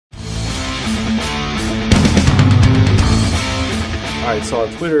Alright, so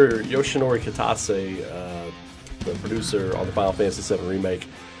on Twitter, Yoshinori Kitase, the producer on the Final Fantasy VII Remake,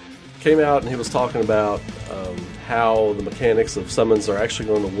 came out and he was talking about how the mechanics of summons are actually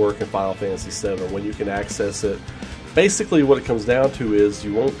going to work in Final Fantasy VII, when you can access it. Basically what it comes down to is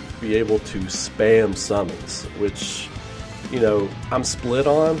you won't be able to spam summons, which, you know, I'm split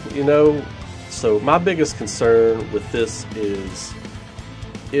on, you know. So my biggest concern with this is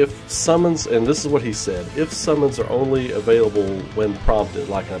if summons, and this is what he said, if summons are only available when prompted,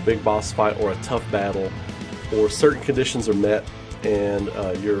 like in a big boss fight or a tough battle, or certain conditions are met, and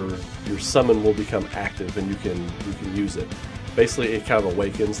your summon will become active and you can use it. Basically, it kind of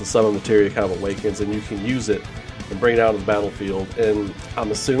awakens, the summon materia kind of awakens, and you can use it and bring it out to the battlefield. And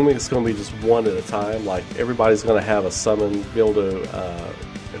I'm assuming it's going to be just one at a time. Like, everybody's going to have a summon, be able to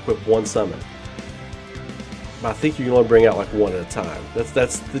equip one summon. But I think you can only bring out like one at a time.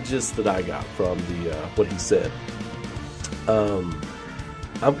 That's the gist that I got from the what he said.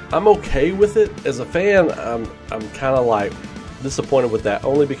 I'm okay with it. As a fan, I'm kind of like disappointed with that,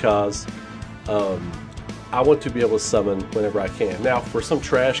 only because I want to be able to summon whenever I can. Now, for some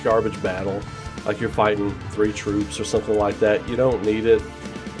trash garbage battle, like you're fighting 3 troops or something like that, you don't need it,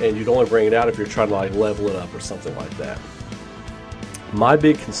 and you'd only bring it out if you're trying to like level it up or something like that. My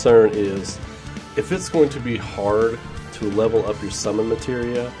big concern is, if it's going to be hard to level up your summon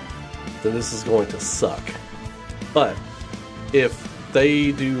materia, then this is going to suck. But if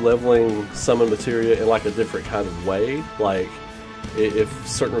they do leveling summon materia in like a different kind of way, like if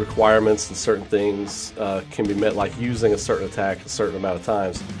certain requirements and certain things can be met, like using a certain attack a certain amount of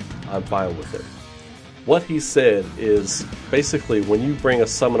times, I'm fine with it. What he said is, basically, when you bring a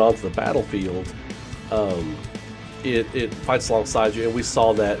summon onto the battlefield, it fights alongside you, and we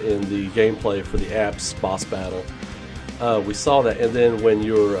saw that in the gameplay for the apps boss battle. We saw that, and then when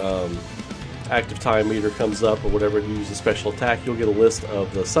your active time meter comes up or whatever, you use a special attack, you'll get a list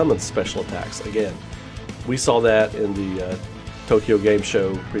of the summoned special attacks. Again, we saw that in the Tokyo Game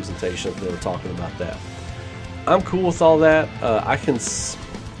Show presentation. They were talking about that. I'm cool with all that.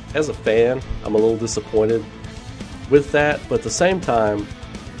 As a fan, I'm a little disappointed with that, but at the same time,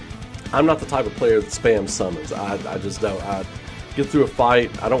 I'm not the type of player that spams summons. I just don't. I get through a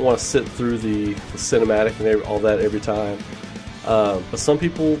fight. I don't want to sit through the cinematic and all that every time. But some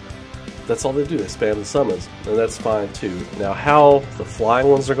people, that's all they do. They spam the summons, and that's fine too. Now, how the flying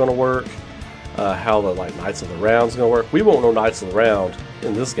ones are going to work, how the like Knights of the Round is going to work, we won't know Knights of the Round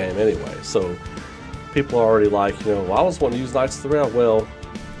in this game anyway. So people are already like, you know, well, I was wanting to use Knights of the Round. Well,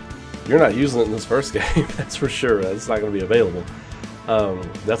 you're not using it in this first game. That's for sure. It's not going to be available.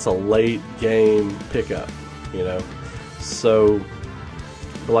 That's a late game pickup, you know. So,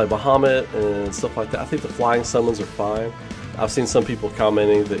 like Bahamut and stuff like that, I think the flying summons are fine. I've seen some people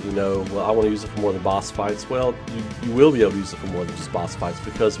commenting that, you know, well, I want to use it for more than boss fights. Well, you will be able to use it for more than just boss fights,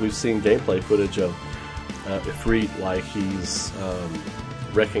 because we've seen gameplay footage of Ifrit, like he's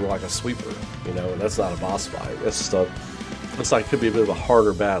wrecking like a sweeper, you know, and that's not a boss fight. That's just looks like it could be a bit of a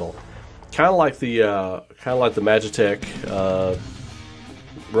harder battle. Kind of like the Magitech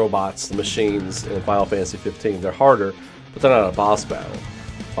robots, the machines in Final Fantasy 15. They're harder, but they're not a boss battle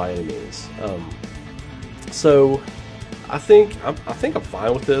by any means. So I think I'm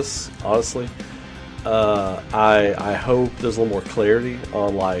fine with this, honestly. I hope there's a little more clarity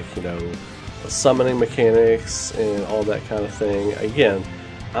on, like, you know, the summoning mechanics and all that kind of thing. Again,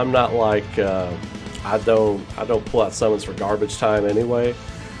 I'm not like I don't pull out summons for garbage time anyway,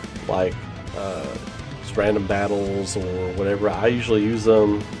 like just random battles or whatever. I usually use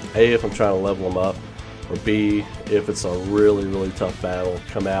them A, if I'm trying to level them up, or B, if it's a really tough battle.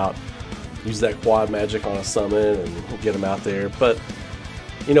 Come out, use that quad magic on a summon and get them out there. But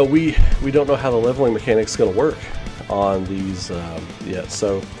you know, we don't know how the leveling mechanics is going to work on these yet,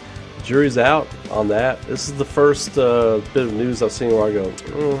 so jury's out on that. This is the first bit of news I've seen where I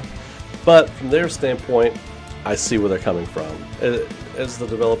go, But from their standpoint, I see where they're coming from. As the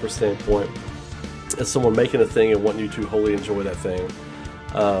developer standpoint, as someone making a thing and wanting you to wholly enjoy that thing,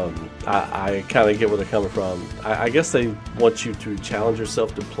 I kind of get where they're coming from. I guess they want you to challenge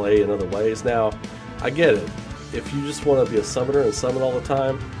yourself to play in other ways. Now, I get it. If you just want to be a summoner and summon all the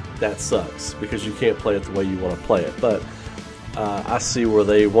time, that sucks, because you can't play it the way you want to play it. But I see where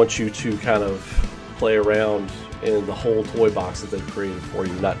they want you to kind of play around in the whole toy box that they've created for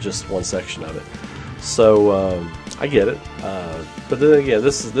you, not just one section of it. So I get it, but then again,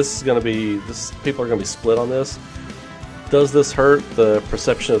 this is going to be people are going to be split on this. Does this hurt the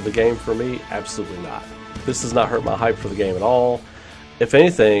perception of the game for me? Absolutely not. This does not hurt my hype for the game at all. If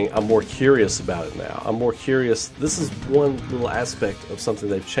anything, I'm more curious about it now. I'm more curious. This is one little aspect of something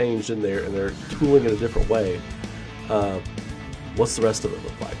they've changed in there, and they're tooling it a different way. what's the rest of it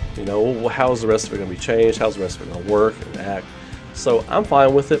look like? You know, how's the rest of it going to be changed? How's the rest of it going to work and act? So I'm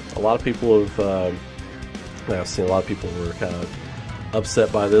fine with it. A lot of people have, I've seen a lot of people were kind of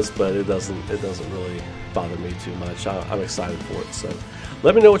upset by this, but it doesn't really bother me too much. I'm excited for it. So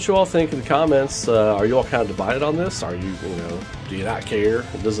let me know what you all think in the comments. Are you all kind of divided on this? Are you, do you not care?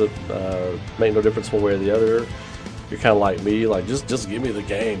 Does it make no difference one way or the other? You're kind of like me, like just give me the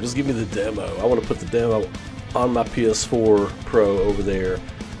game, just give me the demo. I want to put the demo on my PS4 Pro over there.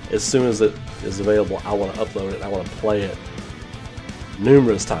 As soon as it is available, I want to upload it. I want to play it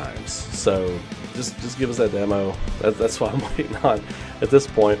numerous times. So just give us that demo. That's what I'm waiting on. At this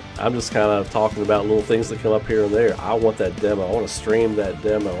point, I'm just kind of talking about little things that come up here and there. I want that demo. I want to stream that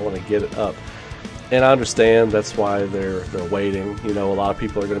demo. I want to get it up. And I understand that's why they're waiting. A lot of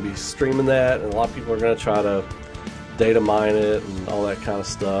people are going to be streaming that, and a lot of people are going to try to data mine it and all that kind of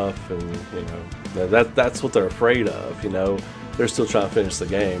stuff. And that's what they're afraid of. They're still trying to finish the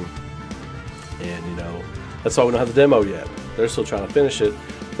game, and that's why we don't have the demo yet. They're still trying to finish it.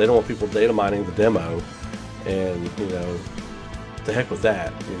 They don't want people data mining the demo, and the heck with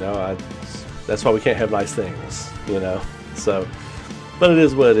that. That's why we can't have nice things. So, but it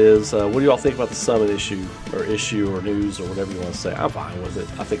is what it is. What do you all think about the summon issue or news or whatever you want to say? I'm fine with it.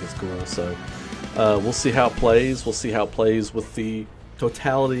 I think it's cool. So we'll see how it plays. We'll see how it plays with the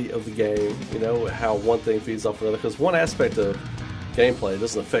totality of the game. How one thing feeds off another, because one aspect of gameplay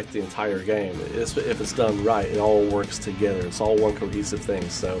doesn't affect the entire game. If it's done right, it all works together. It's all one cohesive thing.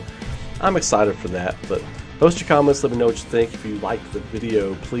 So I'm excited for that. But post your comments, let me know what you think. If you like the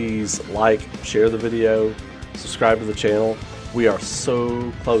video, please share the video, subscribe to the channel. We are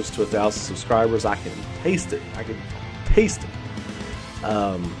so close to 1,000 subscribers. I can taste it.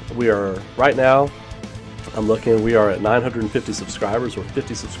 We are right now, I'm looking, we are at 950 subscribers. We're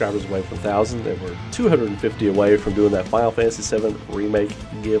 50 subscribers away from 1,000, and we're 250 away from doing that Final Fantasy VII Remake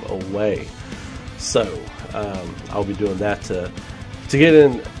giveaway. So I'll be doing that. To get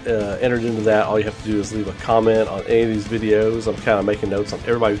entered into that, all you have to do is leave a comment on any of these videos. I'm kind of making notes on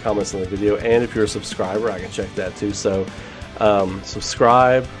everybody who comments on the video, and if you're a subscriber, I can check that too. So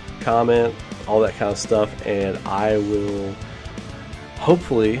subscribe, comment, all that kind of stuff, and I will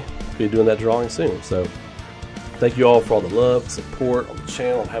hopefully be doing that drawing soon. So thank you all for all the love, support on the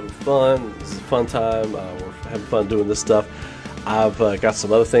channel. I'm having fun. This is a fun time. We're having fun doing this stuff. I've got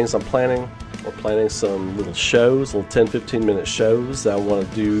some other things I'm planning. We're planning some little shows, little 10-15 minute shows that I want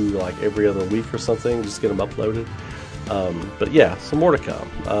to do like every other week or something, just get them uploaded. But yeah, some more to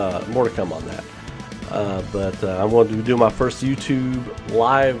come. More to come on that. But I'm going to do my first YouTube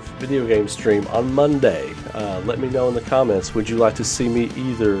live video game stream on Monday. Let me know in the comments, would you like to see me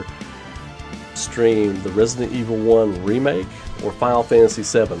either stream the Resident Evil 1 Remake or Final Fantasy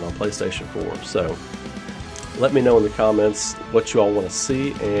VII on PlayStation 4? So let me know in the comments what you all want to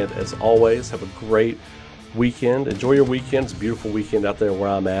see, and as always, have a great weekend. Enjoy your weekend. It's a beautiful weekend out there where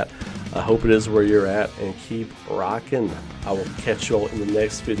I'm at. I hope it is where you're at, and keep rocking. I will catch you all in the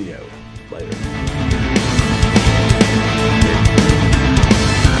next video. Later.